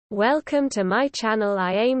Welcome to my channel.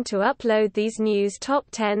 I aim to upload these news top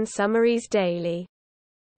 10 summaries daily.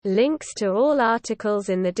 Links to all articles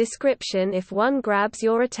in the description if one grabs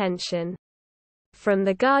your attention. From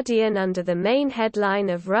The Guardian under the main headline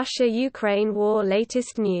of Russia-Ukraine war,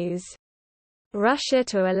 latest news. Russia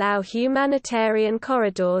to allow humanitarian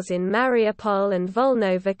corridors in Mariupol and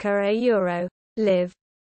Volnovakha live.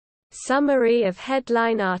 Summary of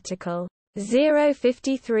headline article.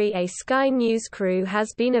 053 A Sky News crew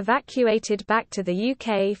has been evacuated back to the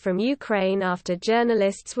UK from Ukraine after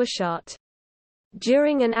journalists were shot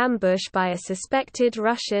during an ambush by a suspected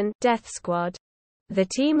Russian death squad. The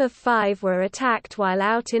team of 5 were attacked while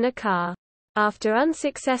out in a car, after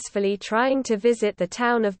unsuccessfully trying to visit the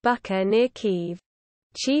town of Bucha near Kyiv.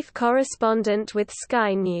 Chief correspondent with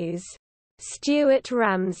Sky News, Stuart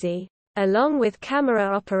Ramsey, along with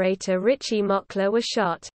camera operator Richie Mockler, were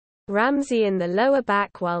shot. Ramsey in the lower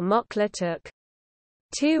back while Mockler took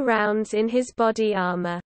 2 rounds in his body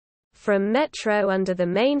armor. From Metro under the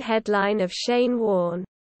main headline of Shane Warne,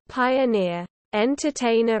 pioneer,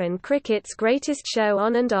 entertainer and cricket's greatest show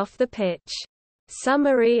on and off the pitch.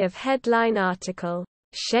 Summary of headline article.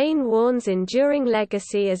 Shane Warne's enduring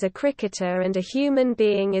legacy as a cricketer and a human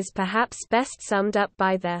being is perhaps best summed up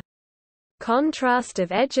by the contrast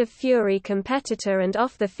of edge of fury competitor and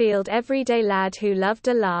off-the-field everyday lad who loved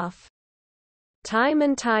a laugh. Time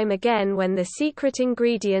and time again, when the secret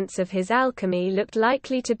ingredients of his alchemy looked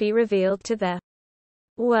likely to be revealed to the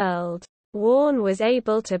world, Warne was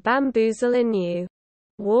able to bamboozle anew.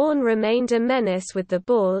 Warne remained a menace with the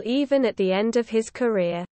ball even at the end of his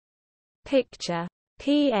career. Picture.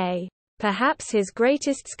 PA. Perhaps his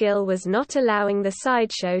greatest skill was not allowing the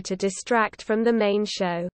sideshow to distract from the main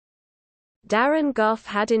show. Darren Gough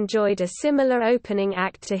had enjoyed a similar opening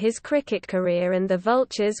act to his cricket career and the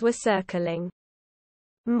vultures were circling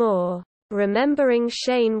more. Remembering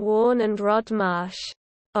Shane Warne and Rod Marsh.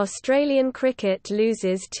 Australian cricket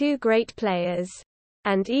loses 2 great players.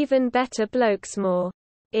 And even better blokes more.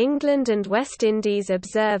 England and West Indies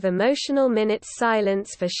observe emotional minutes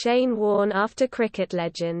silence for Shane Warne after cricket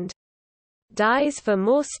legend dies. For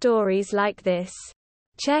more stories like this,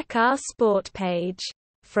 check our sport page.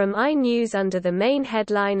 From iNews under the main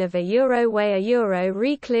headline of a Euro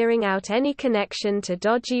re-clearing out any connection to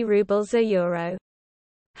dodgy roubles a euro.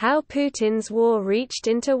 How Putin's war reached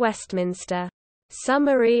into Westminster.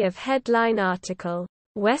 Summary of headline article.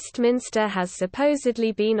 Westminster has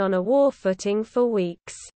supposedly been on a war footing for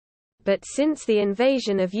weeks. But since the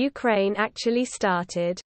invasion of Ukraine actually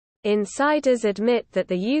started, insiders admit that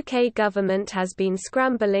the UK government has been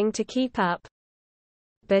scrambling to keep up.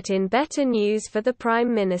 But in better news for the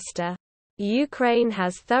Prime Minister, Ukraine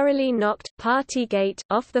has thoroughly knocked Partygate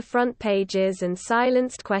off the front pages and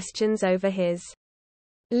silenced questions over his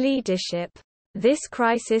leadership. This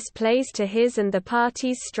crisis plays to his and the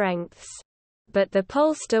party's strengths. But the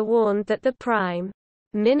pollster warned that the Prime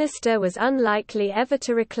Minister was unlikely ever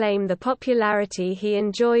to reclaim the popularity he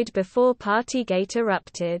enjoyed before Partygate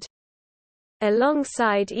erupted.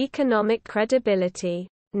 Alongside economic credibility,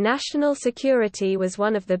 national security was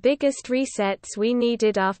one of the biggest resets we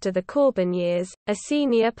needed after the Corbyn years, a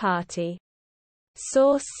senior party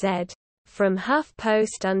source said. From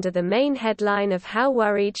HuffPost under the main headline of How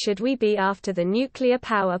worried should we be after the nuclear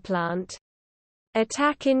power plant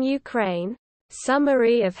attack in Ukraine?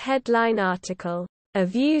 Summary of headline article. A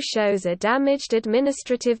view shows a damaged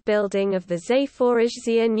administrative building of the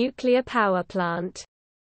Zaporizhzhia nuclear power plant.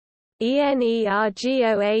 ENERGOATOM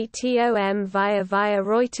via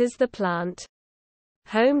Reuters. The plant,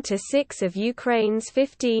 home to 6 of Ukraine's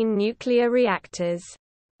 15 nuclear reactors,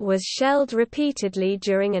 was shelled repeatedly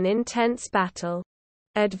during an intense battle.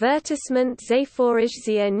 Advertisement.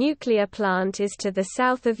 Zaporizhzhia nuclear plant is to the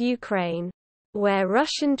south of Ukraine, where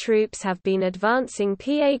Russian troops have been advancing.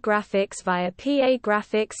 PA Graphics via PA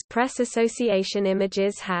Graphics Press Association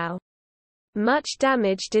images. How much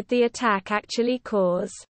damage did the attack actually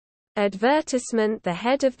cause? Advertisement. The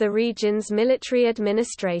head of the region's military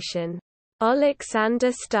administration,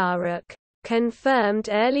 Oleksandr Staruk, confirmed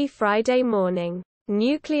early Friday morning,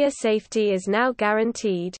 nuclear safety is now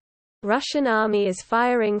guaranteed. Russian army is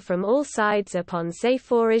firing from all sides upon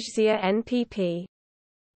Zaporizhzhia NPP,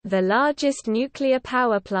 the largest nuclear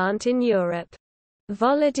power plant in Europe.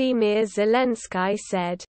 Volodymyr Zelensky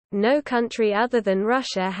said, no country other than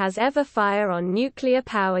Russia has ever fired on nuclear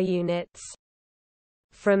power units.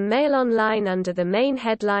 From MailOnline under the main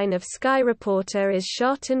headline of Sky reporter is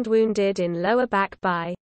shot and wounded in lower back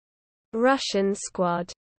by Russian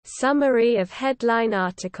squad. Summary of headline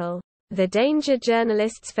article. The danger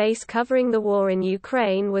journalists face covering the war in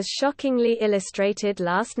Ukraine was shockingly illustrated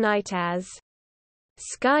last night as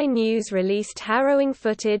Sky News released harrowing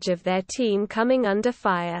footage of their team coming under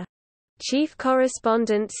fire. Chief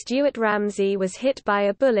correspondent Stuart Ramsey was hit by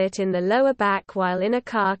a bullet in the lower back while in a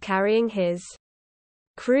car carrying his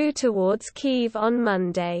crew towards Kyiv on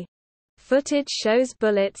Monday. Footage shows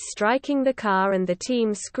bullets striking the car and the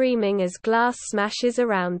team screaming as glass smashes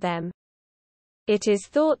around them. It is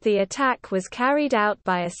thought the attack was carried out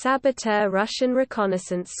by a saboteur Russian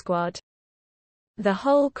reconnaissance squad. The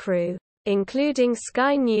whole crew, including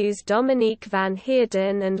Sky News' Dominique van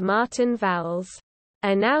Heerden and Martin Vowles,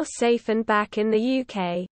 are now safe and back in the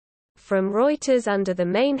UK. From Reuters, under the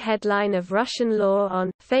main headline of Russian law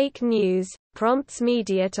on fake news prompts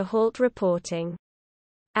media to halt reporting,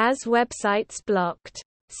 as websites blocked.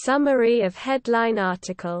 Summary of headline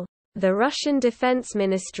article. The Russian Defense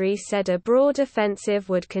Ministry said a broad offensive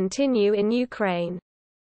would continue in Ukraine.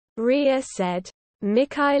 RIA said.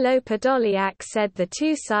 Mikhailo Podolyak said the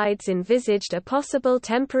two sides envisaged a possible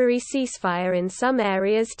temporary ceasefire in some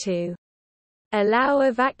areas to allow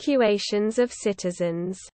evacuations of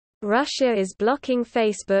citizens. Russia is blocking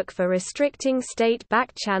Facebook for restricting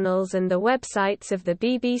state-backed channels and the websites of the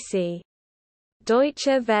BBC, Deutsche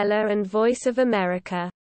Welle and Voice of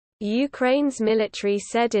America. Ukraine's military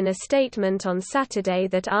said in a statement on Saturday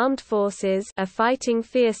that armed forces are fighting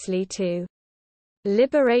fiercely to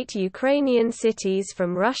liberate Ukrainian cities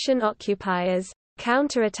from Russian occupiers,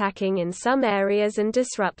 counterattacking in some areas and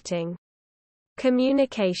disrupting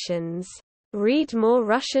communications. Read more.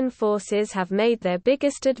 Russian forces have made their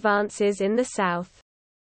biggest advances in the south,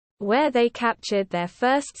 where they captured their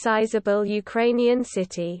first sizable Ukrainian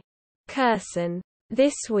city, Kherson,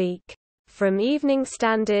 this week. From Evening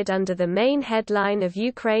Standard, under the main headline of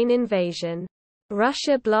Ukraine invasion,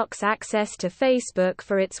 Russia blocks access to Facebook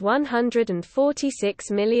for its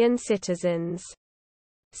 146 million citizens.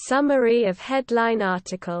 Summary of headline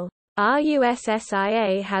article.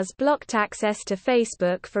 RUSSIA has blocked access to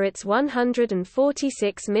Facebook for its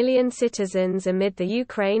 146 million citizens amid the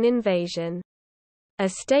Ukraine invasion. A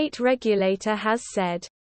state regulator has said.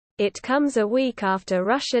 It comes a week after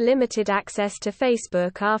Russia limited access to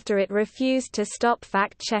Facebook after it refused to stop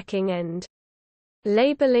fact-checking and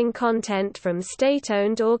labeling content from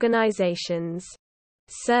state-owned organizations.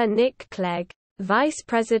 Sir Nick Clegg, Vice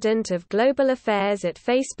President of Global Affairs at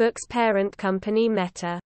Facebook's parent company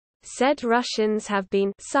Meta, said Russians have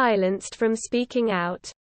been silenced from speaking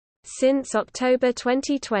out. Since October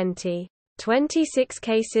 2020, 26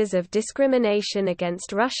 cases of discrimination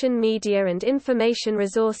against Russian media and information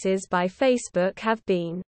resources by Facebook have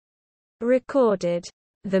been recorded.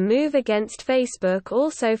 The move against Facebook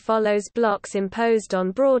also follows blocks imposed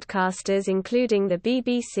on broadcasters including the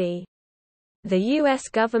BBC, the U.S.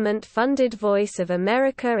 government-funded Voice of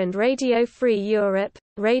America and Radio Free Europe,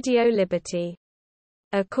 Radio Liberty.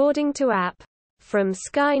 According to App. From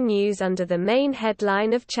Sky News, under the main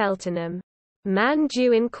headline of Cheltenham, man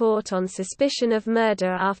due in court on suspicion of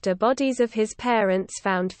murder after bodies of his parents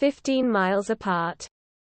found 15 miles apart.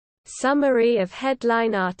 Summary of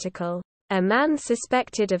headline article. A man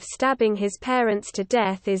suspected of stabbing his parents to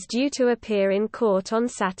death is due to appear in court on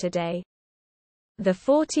Saturday. The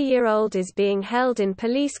 40-year-old is being held in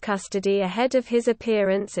police custody ahead of his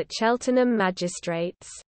appearance at Cheltenham Magistrates'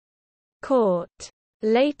 Court.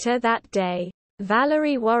 Later that day,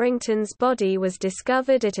 Valerie Warrington's body was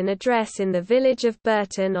discovered at an address in the village of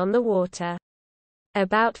Burton on the Water,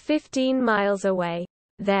 about 15 miles away.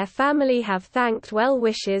 Their family have thanked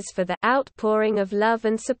well-wishers for the outpouring of love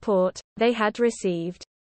and support they had received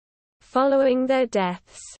following their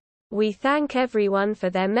deaths. We thank everyone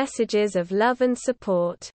for their messages of love and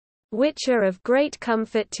support, which are of great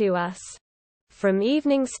comfort to us. From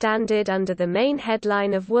Evening Standard, under the main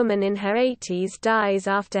headline of Woman in her 80s dies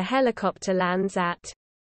after helicopter lands at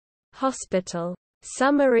hospital.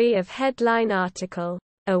 Summary of headline article.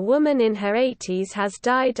 A woman in her 80s has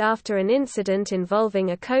died after an incident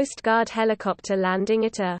involving a Coast Guard helicopter landing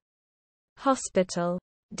at a hospital.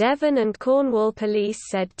 Devon and Cornwall police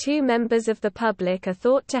said 2 members of the public are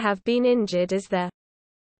thought to have been injured as the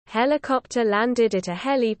helicopter landed at a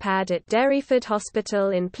helipad at Derryford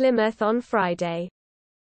Hospital in Plymouth on Friday.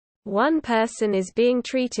 1 person is being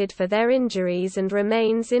treated for their injuries and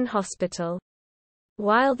remains in hospital,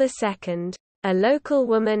 while the second, a local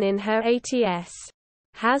woman in her 80s,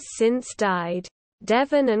 has since died.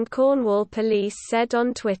 Devon and Cornwall police said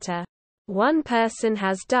on Twitter. 1 person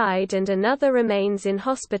has died and another remains in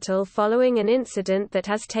hospital following an incident that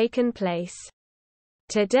has taken place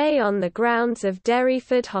today on the grounds of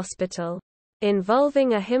Derryford Hospital,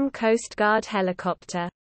 involving a HM Coast Guard helicopter.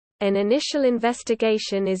 An initial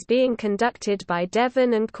investigation is being conducted by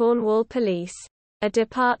Devon and Cornwall Police, a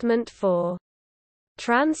Department for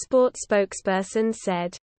Transport spokesperson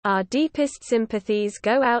said, "Our deepest sympathies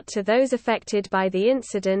go out to those affected by the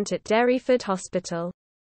incident at Derryford Hospital."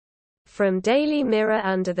 From Daily Mirror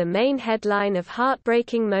under the main headline of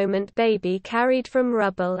Heartbreaking Moment, baby carried from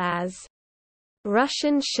rubble as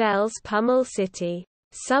Russian shells pummel city.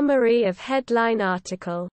 Summary of headline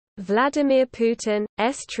article. Vladimir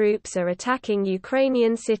Putin's troops are attacking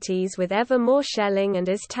Ukrainian cities with ever more shelling and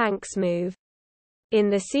as tanks move in,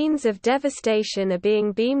 the scenes of devastation are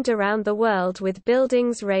being beamed around the world with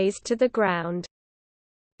buildings razed to the ground.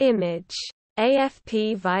 Image.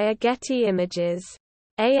 AFP via Getty Images.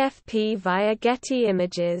 AFP via Getty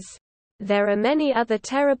Images. There are many other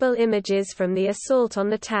terrible images from the assault on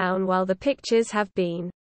the town, while the pictures have been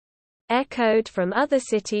echoed from other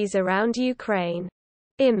cities around Ukraine.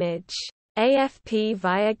 Image. AFP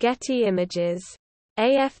via Getty Images.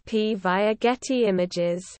 AFP via Getty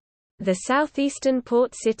Images. The southeastern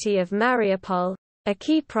port city of Mariupol, a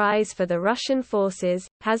key prize for the Russian forces,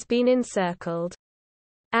 has been encircled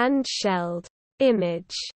and shelled.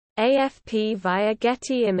 Image. AFP via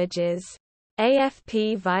Getty Images.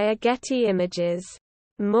 AFP via Getty Images.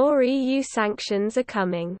 More EU sanctions are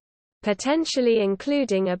coming, potentially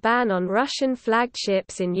including a ban on Russian flagged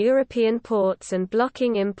ships in European ports and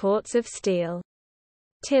blocking imports of steel,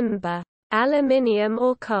 timber, aluminium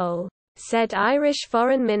or coal, said Irish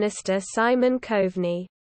Foreign Minister Simon Coveney.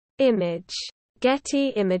 Image. Getty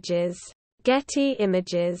Images. Getty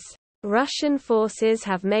Images. Russian forces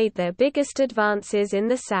have made their biggest advances in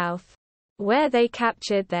the south, where they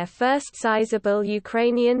captured their first sizable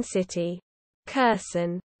Ukrainian city,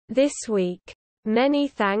 Kherson, this week. Many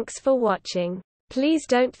thanks for watching. Please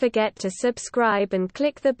don't forget to subscribe and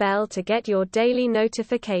click the bell to get your daily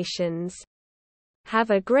notifications. Have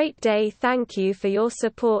a great day. Thank you for your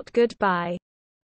support. Goodbye.